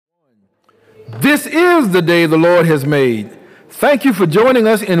This is the day the Lord has made. Thank you for joining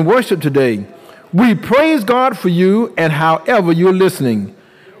us in worship today. We praise God for you and however you're listening.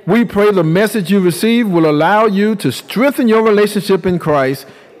 We pray the message you receive will allow you to strengthen your relationship in Christ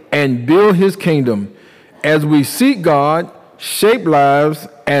and build his kingdom as we seek God, shape lives,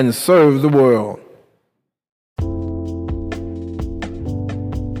 and serve the world.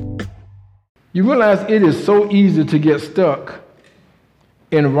 You realize it is so easy to get stuck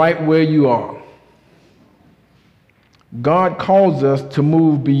in right where you are. God calls us to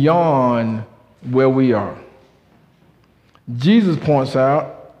move beyond where we are. Jesus points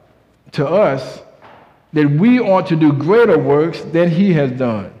out to us that we ought to do greater works than he has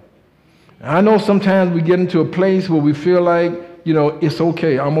done. I know sometimes we get into a place where we feel like, it's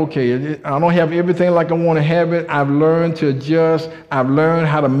okay, I'm okay. I don't have everything like I want to have it. I've learned to adjust. I've learned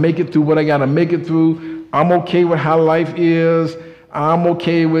how to make it through what I got to make it through. I'm okay with how life is. I'm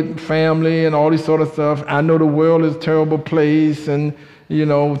okay with family and all this sort of stuff. I know the world is a terrible place and,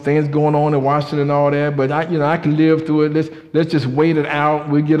 things going on in Washington and all that, but I can live through it. Let's just wait it out.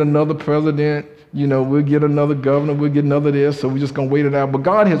 We'll get another president. We'll get another governor. We'll get another this. So we're just going to wait it out. But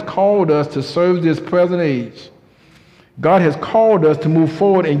God has called us to serve this present age. God has called us to move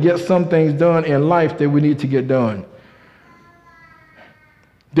forward and get some things done in life that we need to get done.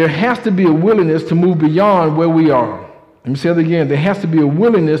 There has to be a willingness to move beyond where we are. Let me say it again. There has to be a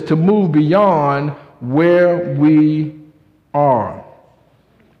willingness to move beyond where we are.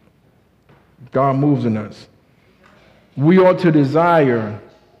 God moves in us. We ought to desire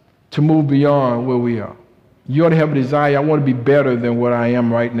to move beyond where we are. You ought to have a desire. I want to be better than what I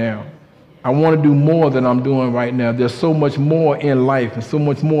am right now. I want to do more than I'm doing right now. There's so much more in life and so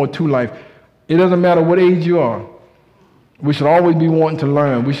much more to life. It doesn't matter what age you are. We should always be wanting to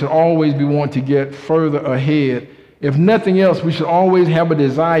learn. We should always be wanting to get further ahead. If nothing else, we should always have a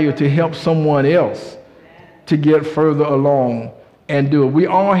desire to help someone else to get further along and do it.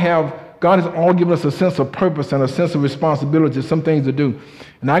 God has all given us a sense of purpose and a sense of responsibility, some things to do.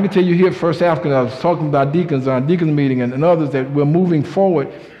 And I can tell you here at First African, I was talking about deacons on our deacons meeting and others, that we're moving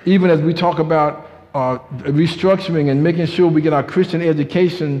forward, even as we talk about restructuring and making sure we get our Christian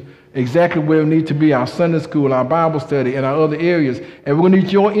education exactly where we need to be, our Sunday school, our Bible study, and our other areas. And we're going to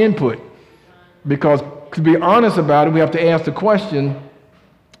need your input, because to be honest about it, we have to ask the question,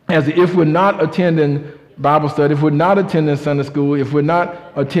 as if we're not attending Bible study, if we're not attending Sunday school, if we're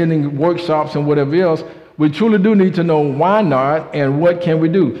not attending workshops and whatever else, we truly do need to know why not and what can we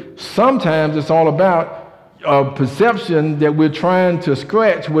do. Sometimes it's all about a perception that we're trying to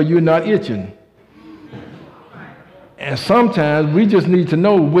scratch where you're not itching. And sometimes we just need to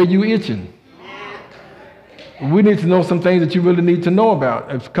know where you're itching. We need to know some things that you really need to know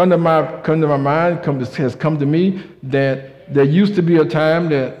about. It's come to my mind, has come to me that there used to be a time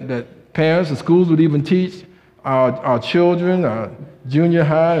that parents and schools would even teach our children, our junior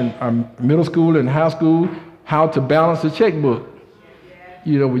high and our middle school and high school, how to balance a checkbook.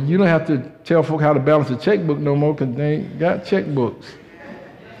 You don't have to tell folk how to balance a checkbook no more because they ain't got checkbooks.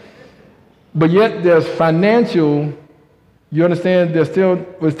 But yet there's financial, you understand,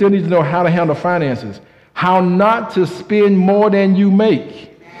 we still need to know how to handle finances, how not to spend more than you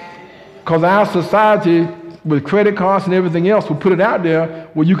make. Because our society, with credit cards and everything else, will put it out there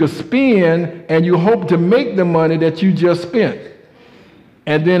where you can spend and you hope to make the money that you just spent.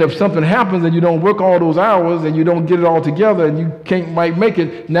 And then if something happens and you don't work all those hours and you don't get it all together and you might make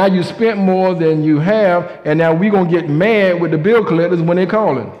it, now you spent more than you have, and now we're going to get mad with the bill collectors when they're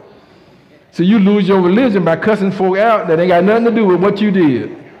calling. So you lose your religion by cussing folk out that ain't got nothing to do with what you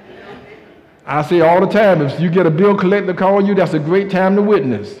did. I say all the time, if you get a bill collector call you, that's a great time to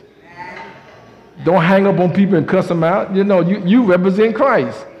witness. Don't hang up on people and cuss them out. You represent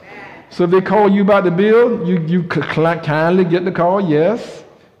Christ. So if they call you about the bill, you kindly get the call. Yes.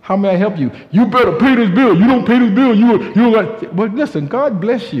 How may I help you? You better pay this bill. You don't pay this bill. Well, listen, God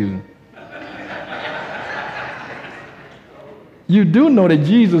bless you. You do know that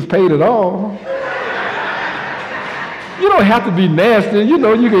Jesus paid it all. You don't have to be nasty. You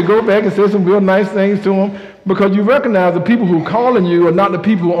can go back and say some real nice things to them, because you recognize the people who are calling you are not the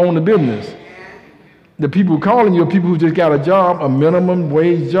people who own the business. The people who are calling you are people who just got a job, a minimum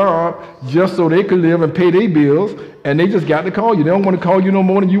wage job, just so they can live and pay their bills, and they just got to call you. They don't want to call you no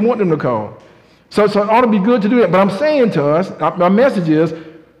more than you want them to call. So it ought to be good to do that. But I'm saying to us, my message is,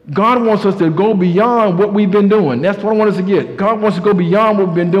 God wants us to go beyond what we've been doing. That's what I want us to get. God wants to go beyond what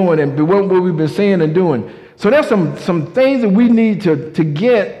we've been doing and what we've been saying and doing. So there's some things that we need to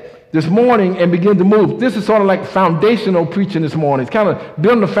get this morning and begin to move. This is sort of like foundational preaching this morning. It's kind of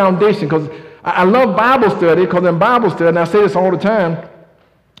building a foundation, because I love Bible study, because in Bible study, and I say this all the time,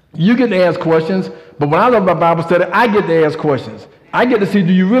 You get to ask questions, but when I love my Bible study, I get to ask questions. I get to see,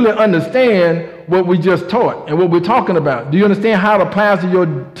 do you really understand what we just taught and what we're talking about? Do you understand how it applies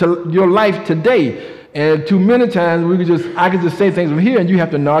to your life today? And too many times I could just say things from here and you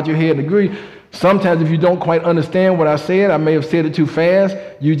have to nod your head and agree. Sometimes if you don't quite understand what I said, I may have said it too fast,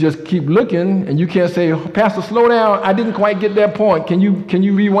 you just keep looking and you can't say, Pastor, slow down, I didn't quite get that point. Can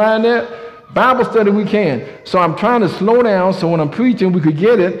you rewind that? Bible study we can. So I'm trying to slow down so when I'm preaching we could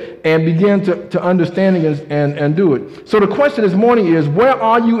get it and begin to understand it and do it. So the question this morning is, where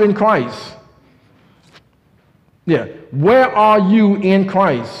are you in Christ? Yeah, where are you in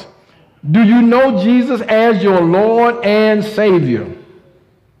Christ? Do you know Jesus as your Lord and Savior?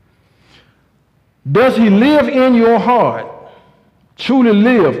 Does he live in your heart? Truly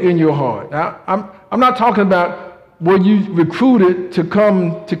live in your heart. Now, I'm not talking about were you recruited to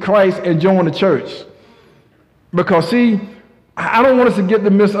come to Christ and join the church? Because see, I don't want us to get the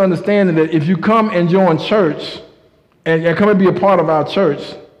misunderstanding that if you come and join church and come and be a part of our church,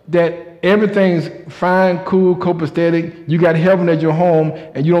 that everything's fine, cool, copacetic, you got heaven at your home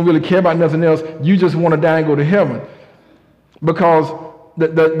and you don't really care about nothing else, you just want to die and go to heaven. Because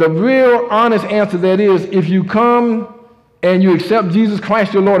the real honest answer to that is, if you come and you accept Jesus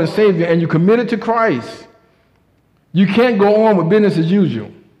Christ your Lord and Savior and you committed to Christ, you can't go on with business as usual.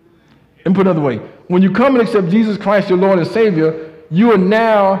 And put another way, when you come and accept Jesus Christ your Lord and Savior, you are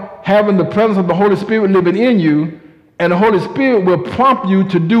now having the presence of the Holy Spirit living in you, and the Holy Spirit will prompt you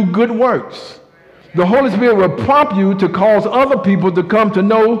to do good works. The Holy Spirit will prompt you to cause other people to come to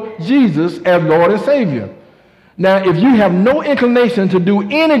know Jesus as Lord and Savior. Now, if you have no inclination to do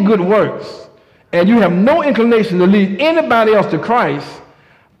any good works, and you have no inclination to lead anybody else to Christ,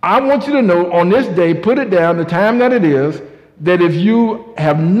 I want you to know on this day, put it down, the time that it is, that if you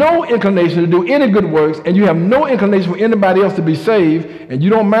have no inclination to do any good works and you have no inclination for anybody else to be saved and you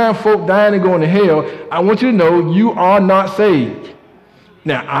don't mind folk dying and going to hell, I want you to know you are not saved.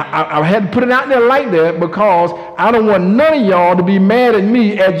 Now, I had to put it out there like that because I don't want none of y'all to be mad at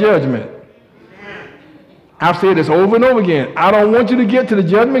me at judgment. I've said this over and over again. I don't want you to get to the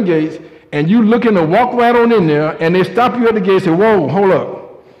judgment gates and you looking to walk right on in there and they stop you at the gate and say, whoa, hold up.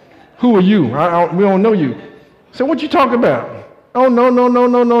 Who are you? We don't know you. So what you talking about? Oh,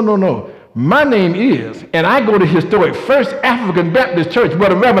 no. My name is, and I go to historic First African Baptist Church where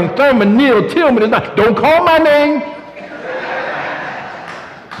the Reverend Thurman Neal Tillman is not. Don't call my name.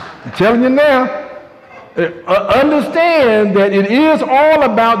 I'm telling you now. Understand that it is all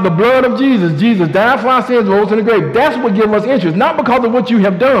about the blood of Jesus. Jesus died for our sins, rose in the grave. That's what gives us interest. Not because of what you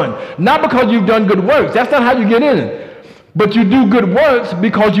have done. Not because you've done good works. That's not how you get in it. But you do good works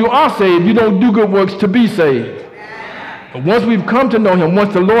because you are saved. You don't do good works to be saved. And once we've come to know him,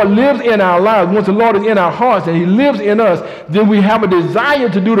 once the Lord lives in our lives, once the Lord is in our hearts and he lives in us, then we have a desire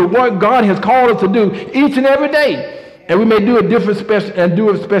to do the work God has called us to do each and every day. And we may do it different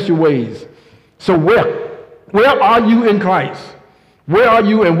special ways. So where are you in Christ? Where are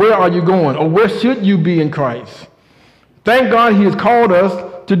you and where are you going? Or where should you be in Christ? Thank God he has called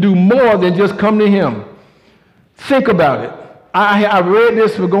us to do more than just come to him. Think about it. I read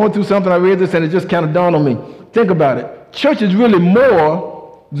this, we're going through something, I read this and it just kind of dawned on me. Think about it. Church is really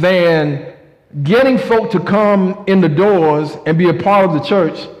more than getting folk to come in the doors and be a part of the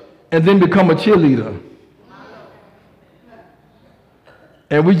church and then become a cheerleader.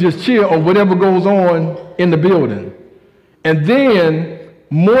 And we just cheer on whatever goes on in the building. And then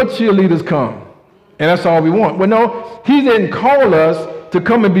more cheerleaders come. And that's all we want. Well, no, he didn't call us to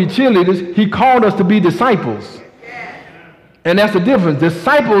come and be cheerleaders. He called us to be disciples. And that's the difference.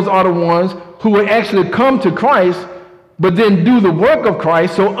 Disciples are the ones who will actually come to Christ, but then do the work of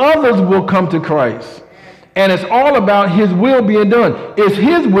Christ so others will come to Christ. And it's all about his will being done. It's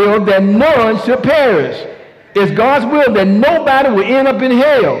his will that none should perish. It's God's will that nobody will end up in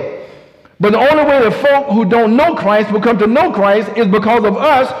hell. But the only way that folk who don't know Christ will come to know Christ is because of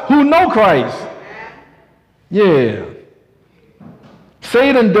us who know Christ. Yeah.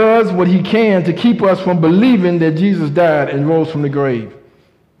 Satan does what he can to keep us from believing that Jesus died and rose from the grave.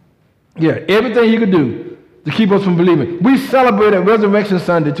 Yeah, everything he could do to keep us from believing. We celebrated Resurrection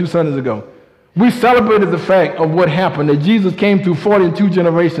Sunday 2 Sundays ago. We celebrated the fact of what happened, that Jesus came through 42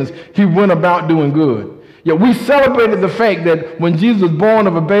 generations. He went about doing good. Yeah, we celebrated the fact that when Jesus was born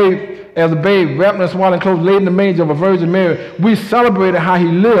of a babe, as a babe, wrapped in swaddling clothes, laid in the manger of a Virgin Mary, we celebrated how he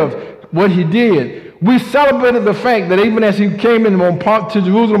lived, what he did. We celebrated the fact that even as he came in to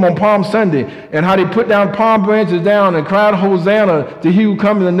Jerusalem on Palm Sunday, and how they put down palm branches down and cried, Hosanna to he who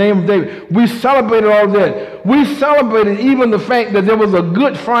comes in the name of David. We celebrated all that. We celebrated even the fact that there was a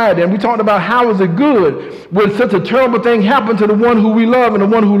Good Friday, and we talked about how is it good when such a terrible thing happened to the one who we love and the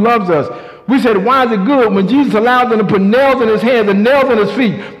one who loves us. We said, why is it good when Jesus allowed them to put nails in his hands and nails in his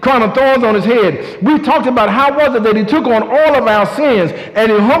feet, crown of thorns on his head? We talked about how was it that he took on all of our sins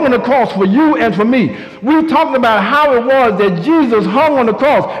and he hung on the cross for you and for me. We talked about how it was that Jesus hung on the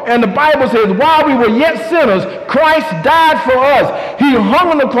cross, and the Bible says, while we were yet sinners, Christ died for us. He hung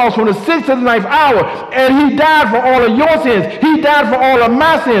on the cross from the 6th to the 9th hour, and he died for all of your sins. He died for all of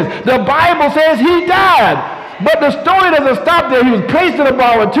my sins. The Bible says he died. But the story doesn't stop there. He was placed in a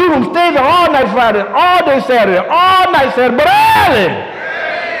borrowed tomb, stayed there all night Friday, all day Saturday, all night Saturday, but early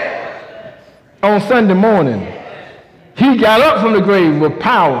on Sunday morning, he got up from the grave with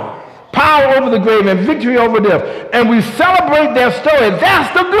power over the grave and victory over death. And we celebrate that story.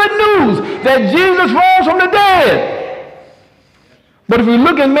 That's the good news, that Jesus rose from the dead. But if we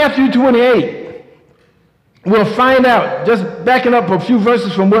look at Matthew 28, we'll find out, just backing up a few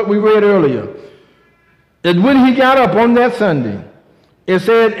verses from what we read earlier, that when he got up on that Sunday, it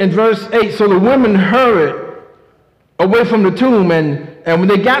said in verse 8, so the women hurried away from the tomb, and when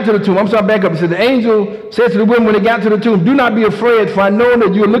they got to the tomb, I'm sorry, back up. It said, the angel said to the women when they got to the tomb, do not be afraid, for I know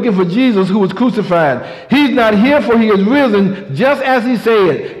that you are looking for Jesus who was crucified. He's not here, for he is risen, just as he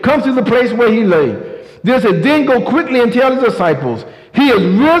said. Come to the place where he lay. Then said, then go quickly and tell his disciples, he is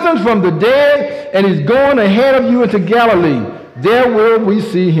risen from the dead, and he's going ahead of you into Galilee. There will we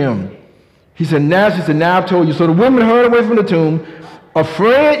see him. She said, now I've told you. So the women hurried away from the tomb,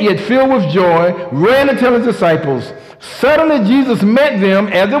 afraid yet filled with joy, ran to tell his disciples. Suddenly Jesus met them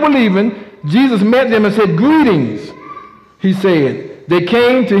as they were leaving. Jesus met them and said, greetings, he said. They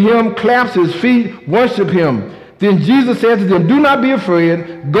came to him, clasped his feet, worshiped him. Then Jesus said to them, do not be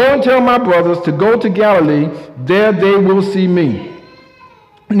afraid. Go and tell my brothers to go to Galilee. There they will see me.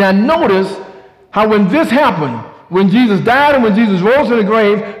 Now notice how when this happened, when Jesus died and when Jesus rose from the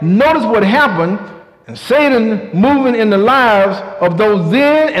grave, notice what happened. And Satan moving in the lives of those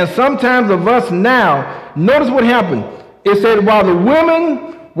then and sometimes of us now. Notice what happened. It said while the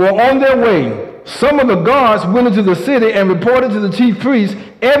women were on their way, some of the guards went into the city and reported to the chief priests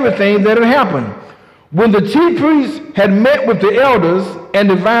everything that had happened. When the chief priests had met with the elders and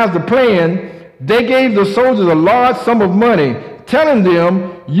devised a plan, they gave the soldiers a large sum of money, telling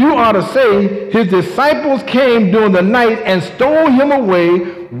them, you are to say, his disciples came during the night and stole him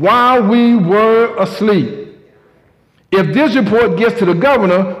away while we were asleep. If this report gets to the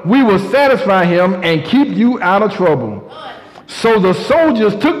governor, we will satisfy him and keep you out of trouble. So the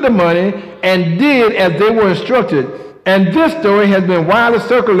soldiers took the money and did as they were instructed. And this story has been widely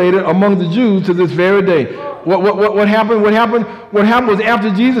circulated among the Jews to this very day. What happened? What happened was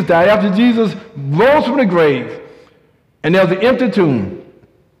after Jesus died, after Jesus rose from the grave, and there was an empty tomb.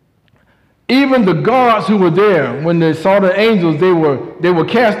 Even the guards who were there, when they saw the angels, they were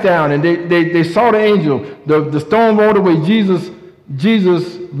cast down, and they saw the angel. The stone rolled away. Jesus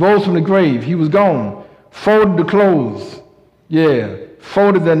rose from the grave. He was gone. Folded the clothes. Yeah.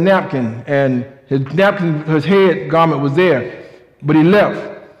 Folded the napkin, and his napkin, his head garment was there, but he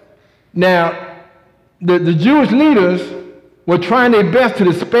left. Now, the Jewish leaders were trying their best to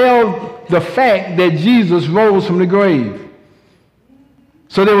dispel the fact that Jesus rose from the grave.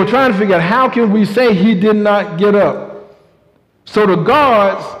 So they were trying to figure out, how can we say he did not get up? So the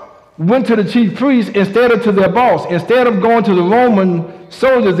guards went to the chief priests instead of to their boss, instead of going to the Roman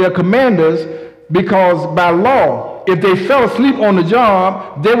soldiers, their commanders, because by law, if they fell asleep on the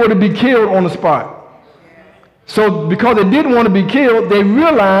job, they were to be killed on the spot. So because they didn't want to be killed, they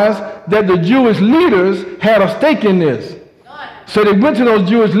realized that the Jewish leaders had a stake in this. So they went to those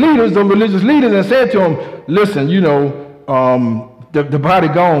Jewish leaders, those religious leaders, and said to them, listen, the body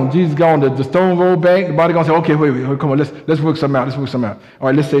gone, Jesus gone, the stone rolled back, the body gone. Say, okay, wait, come on, let's work something out. All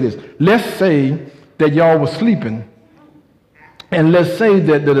right, let's say this. Let's say that y'all was sleeping, and let's say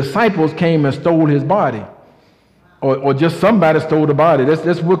that the disciples came and stole his body, or just somebody stole the body.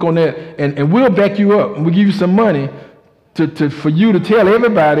 Let's work on that, and we'll back you up, and we'll give you some money for you to tell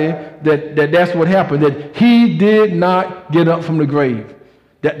everybody that's what happened, that he did not get up from the grave.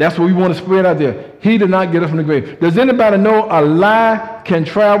 That's what we want to spread out there. He did not get up from the grave. Does anybody know a lie can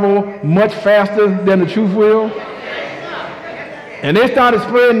travel much faster than the truth will? And they started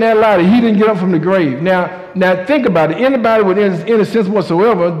spreading that lie that he didn't get up from the grave. Now think about it. Anybody with any sense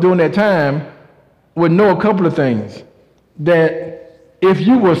whatsoever during that time would know a couple of things. That if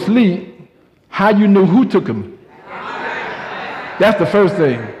you were asleep, how you knew who took him. That's the first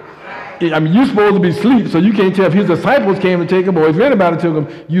thing. I mean, you're supposed to be asleep, so you can't tell if his disciples came to take him or if anybody took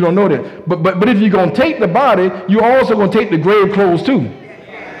him. You don't know that. But if you're going to take the body, you're also going to take the grave clothes too.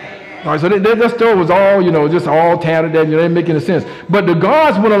 All right, so that story was all, just all tattered that, didn't make any sense. But the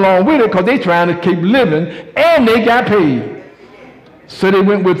guards went along with it because they trying to keep living, and they got paid. So they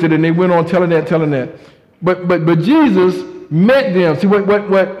went with it, and they went on telling that. But Jesus met them. See,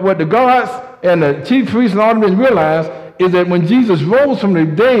 what the guards and the chief priests and all of them realized is that when Jesus rose from the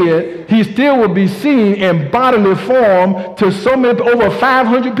dead, he still would be seen in bodily form to over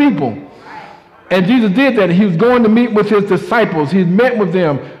 500 people. And Jesus did that. He was going to meet with his disciples. He met with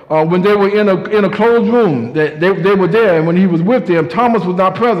them when they were in a closed room. They were there, and when he was with them, Thomas was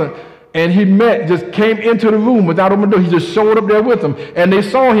not present. And he just came into the room without opening the door. He just showed up there with them. And they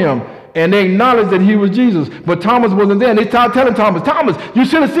saw him, and they acknowledged that he was Jesus. But Thomas wasn't there. And they started telling Thomas, you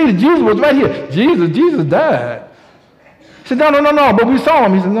should have seen it. Jesus was right here. Jesus died. He said, no, but we saw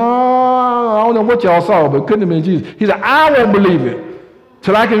him. He said, no, I don't know what y'all saw, but it couldn't have been Jesus. He said, I won't believe it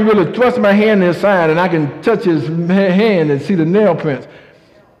till I can really thrust my hand in his side and I can touch his hand and see the nail prints.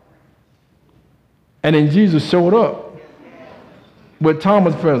 And then Jesus showed up with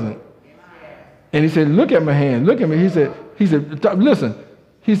Thomas present. And he said, look at my hand, look at me. He said, listen.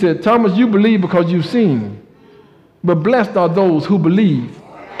 He said, Thomas, you believe because you've seen, but blessed are those who believe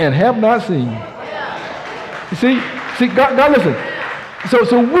and have not seen. You see, God, listen.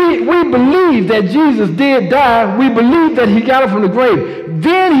 So we believe that Jesus did die. We believe that he got up from the grave.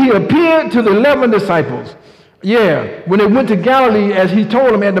 Then he appeared to the 11 disciples. Yeah, when they went to Galilee as he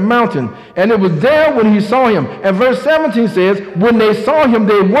told them at the mountain. And it was there when he saw him. And verse 17 says, when they saw him,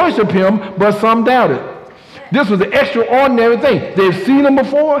 they worshiped him, but some doubted. This was an extraordinary thing. They've seen him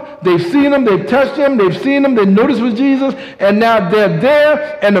before. They've seen him. They've touched him. They've seen him. They noticed it was Jesus. And now they're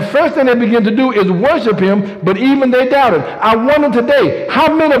there. And the first thing they begin to do is worship him. But even they doubted. I wonder today,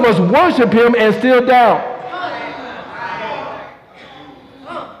 how many of us worship him and still doubt?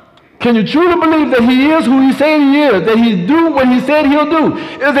 Can you truly believe that he is who he said he is, that he'll do what he said he'll do?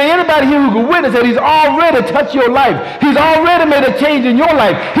 Is there anybody here who can witness that he's already touched your life? He's already made a change in your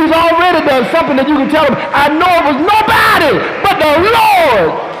life. He's already done something that you can tell him, I know it was nobody but the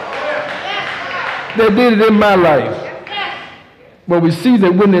Lord that did it in my life. But we see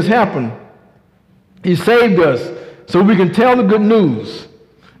that when this happened, he saved us so we can tell the good news.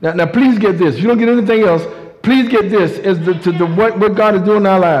 Now please get this. If you don't get anything else, please get this as what God is doing in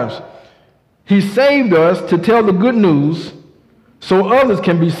our lives. He saved us to tell the good news so others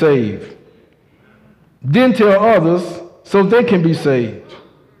can be saved. Then tell others so they can be saved.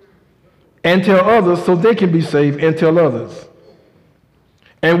 And tell others so they can be saved and tell others.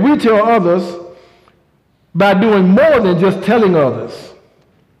 And we tell others by doing more than just telling others.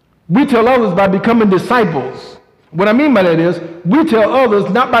 We tell others by becoming disciples. What I mean by that is we tell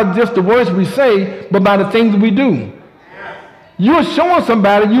others not by just the words we say, but by the things we do. You're showing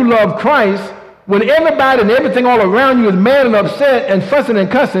somebody you love Christ when everybody and everything all around you is mad and upset and fussing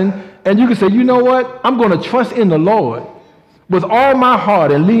and cussing, and you can say, you know what? I'm going to trust in the Lord with all my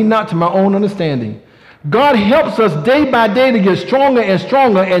heart and lean not to my own understanding. God helps us day by day to get stronger and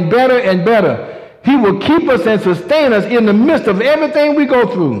stronger and better. He will keep us and sustain us in the midst of everything we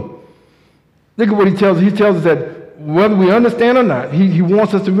go through. Look at what he tells us. He tells us that whether we understand or not, he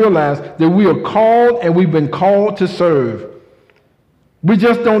wants us to realize that we are called and we've been called to serve. We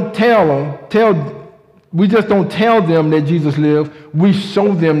just don't tell them that Jesus lived. We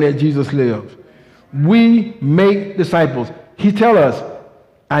show them that Jesus lived. We make disciples. He tells us,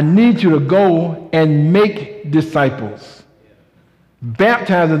 I need you to go and make disciples,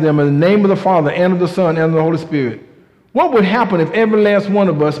 baptizing them in the name of the Father and of the Son and of the Holy Spirit. What would happen if every last one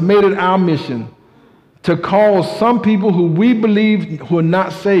of us made it our mission to call some people who we believe who are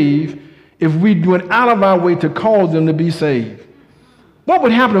not saved, if we went out of our way to cause them to be saved? What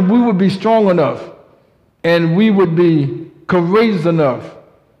would happen if we would be strong enough and we would be courageous enough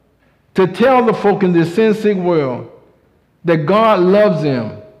to tell the folk in this sin-sick world that God loves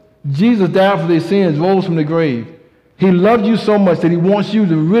them? Jesus died for their sins, rose from the grave. He loved you so much that he wants you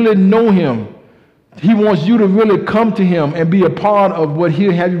to really know him. He wants you to really come to him and be a part of what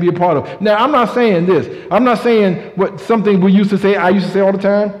he'll have you be a part of. Now, I'm not saying this. I'm not saying something we used to say, I used to say all the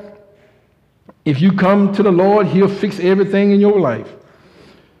time. If you come to the Lord, he'll fix everything in your life.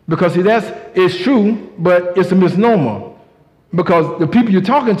 Because see, it's true, but it's a misnomer. Because the people you're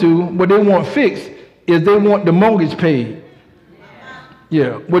talking to, what they want fixed is they want the mortgage paid.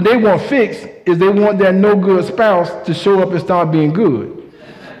 Yeah, what they want fixed is they want their no good spouse to show up and start being good.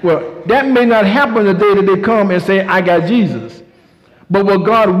 Well, that may not happen the day that they come and say, I got Jesus. But what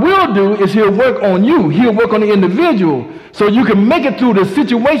God will do is he'll work on you. He'll work on the individual so you can make it through the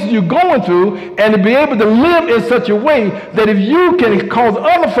situation you're going through and to be able to live in such a way that if you can cause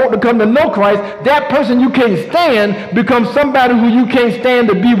other folk to come to know Christ, that person you can't stand becomes somebody who you can't stand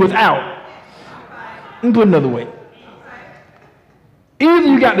to be without. Let me put it another way. Either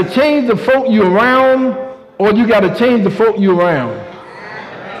you got to change the folk you're around or you got to change the folk you're around.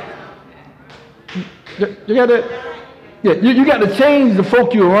 You got that? Yeah, you got to change the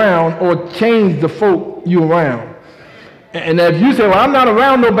folk you're around or change the folk you're around. And if you say, well, I'm not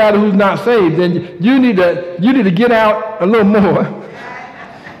around nobody who's not saved, then you need to get out a little more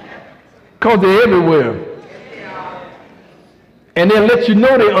because they're everywhere. And they'll let you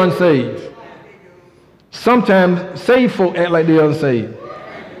know they're unsaved. Sometimes saved folk act like they're unsaved.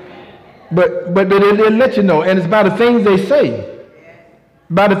 But they'll let you know. And it's by the things they say,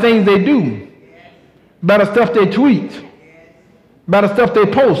 by the things they do, by the stuff they tweet, by the stuff they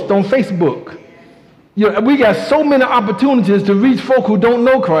post on Facebook. You know, we got so many opportunities to reach folk who don't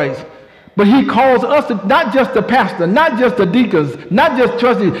know Christ. But he calls us, not just the pastor, not just the deacons, not just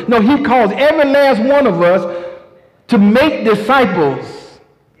trustees. No, he calls every last one of us to make disciples.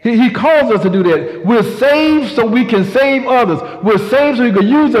 He calls us to do that. We're saved so we can save others. We're saved so he can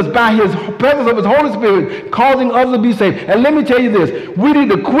use us by his presence of his Holy Spirit, causing others to be saved. And let me tell you this. We need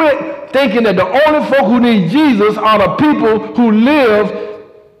to quit thinking that the only folk who need Jesus are the people who live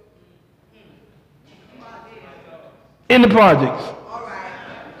in the projects.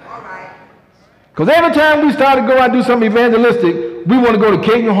 Because every time we start to go out and do something evangelistic, we want to go to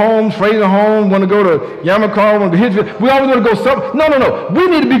Caton Homes, Fraser Homes, want to go to Yamacraw, want to Hitchfield. We always want to go somewhere. No. We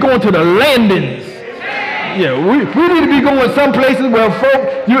need to be going to the landings. Yeah, we need to be going some places where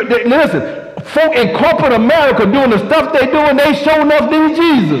folk, listen, folk in corporate America doing the stuff they do and they sure enough need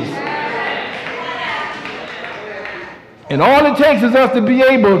Jesus. And all it takes is us to be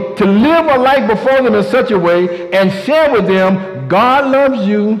able to live a life before them in such a way and share with them, God loves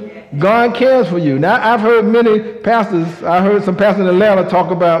you, God cares for you. Now, I've heard many pastors, I heard some pastors in Atlanta talk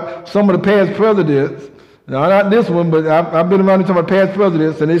about some of the past presidents. Now, not this one, but I've been around talking about past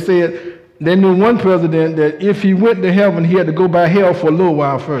presidents, and they said they knew one president that if he went to heaven, he had to go by hell for a little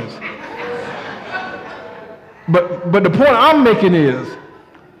while first. But the point I'm making is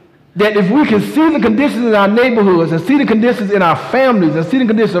that if we can see the conditions in our neighborhoods and see the conditions in our families and see the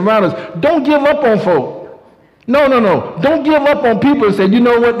conditions around us, don't give up on folk. No. Don't give up on people and say, you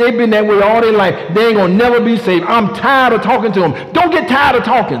know what, they've been that way all their life. They ain't going to never be saved. I'm tired of talking to them. Don't get tired of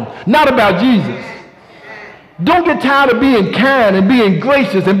talking. Not about Jesus. Don't get tired of being kind and being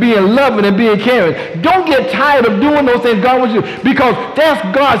gracious and being loving and being caring. Don't get tired of doing those things God wants you, because that's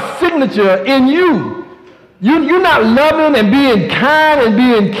God's signature in you. You're not loving and being kind and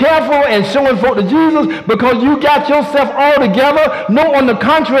being careful and showing folk to Jesus because you got yourself all together. No, on the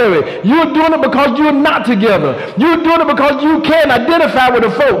contrary, you're doing it because you're not together. You're doing it because you can't identify with the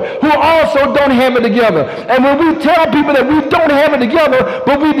folk who also don't have it together. And when we tell people that we don't have it together,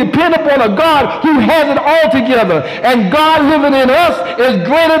 but we depend upon a God who has it all together, and God living in us is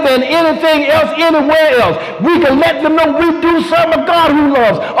greater than anything else anywhere else, we can let them know we do serve a God who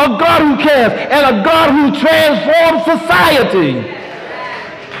loves, a God who cares, and a God who transform society.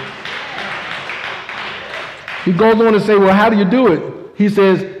 He goes on to say, well, how do you do it? He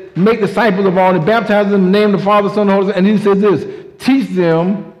says, make disciples of all and baptize them in the name of the Father, Son, and Holy Spirit. And he says this, teach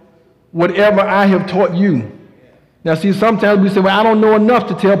them whatever I have taught you. Now, see, sometimes we say, well, I don't know enough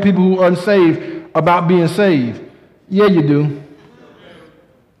to tell people who are unsaved about being saved. Yeah, you do.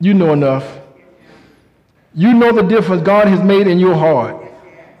 You know enough. You know the difference God has made in your heart.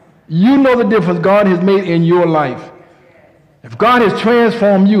 You know the difference God has made in your life. If God has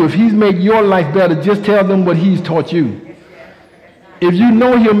transformed you, if he's made your life better, just tell them what he's taught you. If you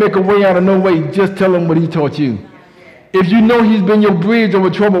know he'll make a way out of no way, just tell them what he taught you. If you know he's been your bridge over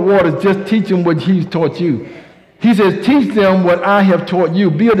troubled waters, just teach him what he's taught you. He says, teach them what I have taught you.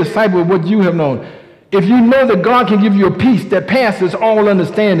 Be a disciple of what you have known. If you know that God can give you a peace that passes all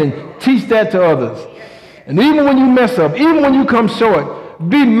understanding, teach that to others. And even when you mess up, even when you come short,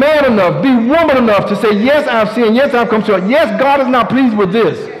 be man enough, be woman enough to say, yes, I've sinned, yes, I've come short, yes, God is not pleased with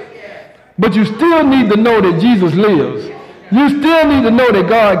this. But you still need to know that Jesus lives. You still need to know that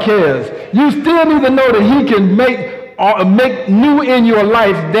God cares. You still need to know that he can make new in your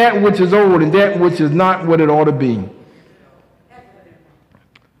life that which is old and that which is not what it ought to be.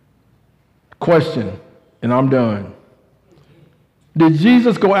 Question, and I'm done. Did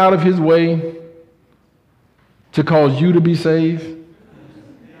Jesus go out of his way to cause you to be saved?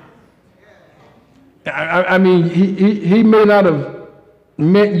 I mean, he may not have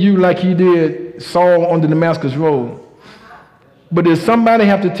met you like he did Saul on the Damascus Road. But does somebody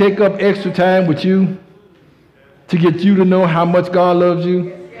have to take up extra time with you to get you to know how much God loves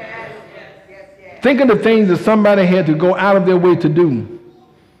you? Think of the things that somebody had to go out of their way to do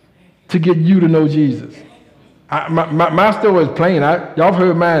to get you to know Jesus. My story is plain. Y'all have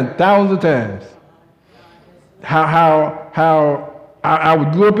heard mine thousands of times. How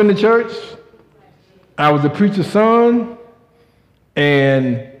I grew up in the church. I was a preacher's son.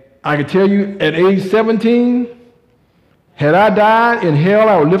 And I can tell you, at age 17, had I died in hell,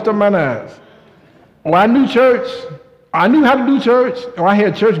 I would lift up my eyes. Oh, I knew church. I knew how to do church. Oh, I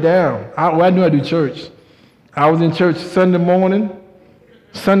had church down. I knew how to do church. I was in church Sunday morning,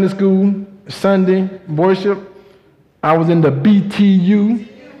 Sunday school, Sunday worship. I was in the BTU.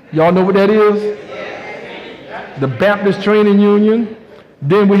 Y'all know what that is? The Baptist Training Union.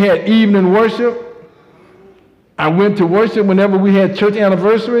 Then we had evening worship. I went to worship whenever we had church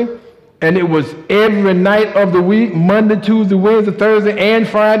anniversary, and it was every night of the week, Monday, Tuesday, Wednesday, Thursday, and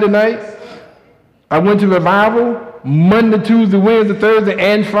Friday night. I went to revival Monday, Tuesday, Wednesday, Thursday,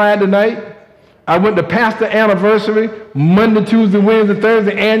 and Friday night. I went to pastor anniversary Monday, Tuesday, Wednesday,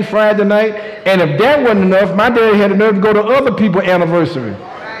 Thursday, and Friday night. And if that wasn't enough, my daddy had the nerve to go to other people's anniversary.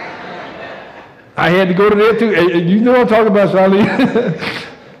 I had to go to that too. And you know what I'm talking about, Charlene.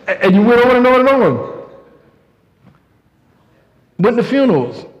 And you went on and on and on. Went to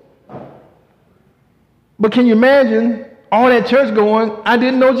funerals. But can you imagine all that church going, I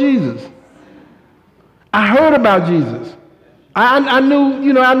didn't know Jesus. I heard about Jesus. I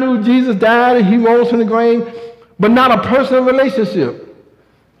knew Jesus died and he rose from the grave, but not a personal relationship.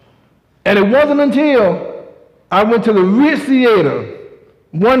 And it wasn't until I went to the Ritz Theater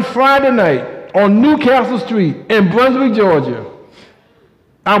one Friday night on Newcastle Street in Brunswick, Georgia.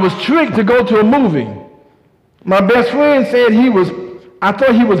 I was tricked to go to a movie. My best friend said I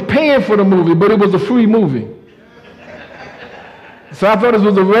thought he was paying for the movie, but it was a free movie. So I thought this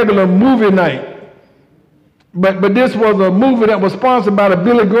was a regular movie night. But this was a movie that was sponsored by the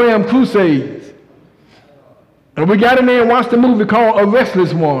Billy Graham Crusades. And we got in there and watched a movie called A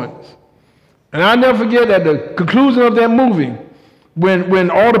Restless Ones. And I'll never forget at the conclusion of that movie,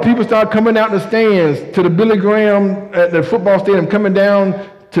 when all the people started coming out the stands to the Billy Graham at the football stadium, coming down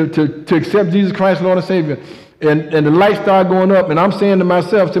to accept Jesus Christ, Lord and Savior, and the lights started going up, and I'm saying to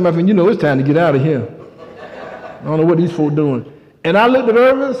myself, my friend, it's time to get out of here. I don't know what these folk doing. And I looked at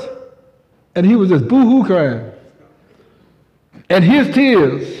Irvis, and he was just boo-hoo crying. And his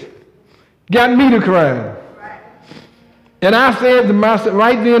tears got me to cry. And I said to myself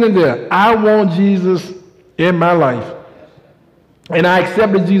right then and there, I want Jesus in my life. And I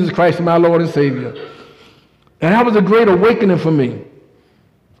accepted Jesus Christ as my Lord and Savior. And that was a great awakening for me,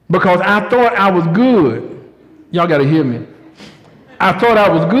 because I thought I was good. Y'all got to hear me. I thought I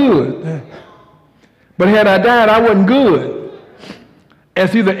was good. But had I died, I wasn't good. And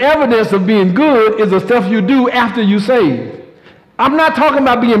see, the evidence of being good is the stuff you do after you saved. I'm not talking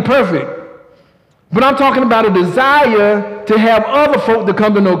about being perfect, but I'm talking about a desire to have other folk to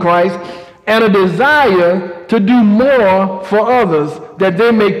come to know Christ, and a desire to do more for others, that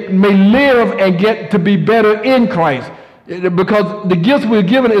they may live and get to be better in Christ. Because the gifts we're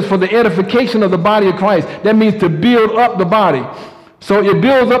given is for the edification of the body of Christ. That means to build up the body. So it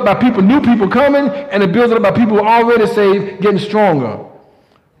builds up by new people coming, and it builds up by people who are already saved getting stronger.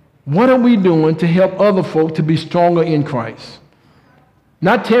 What are we doing to help other folk to be stronger in Christ?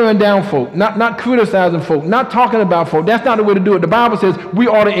 Not tearing down folk, not criticizing folk, not talking about folk. That's not the way to do it. The Bible says we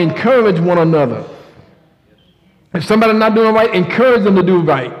ought to encourage one another. If somebody's not doing right, encourage them to do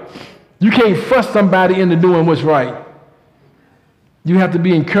right. You can't fuss somebody into doing what's right. You have to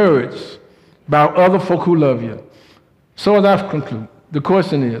be encouraged by other folk who love you. So as I conclude, the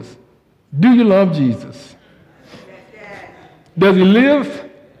question is, do you love Jesus? Does he live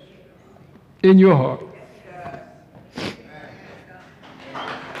in your heart?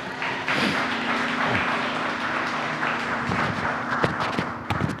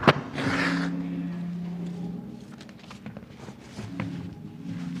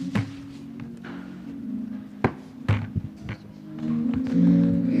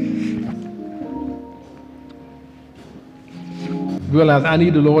 Realize I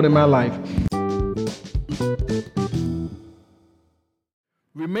need the Lord in my life.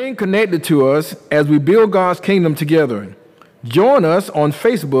 Remain connected to us as we build God's kingdom together. Join us on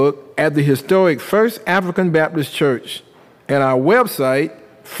Facebook at the historic First African Baptist Church and our website,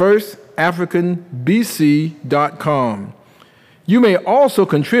 firstafricanbc.com. You may also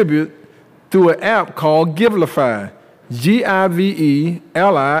contribute through an app called Givelify, Givelify.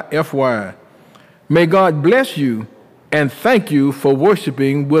 May God bless you, and thank you for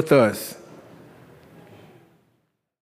worshiping with us.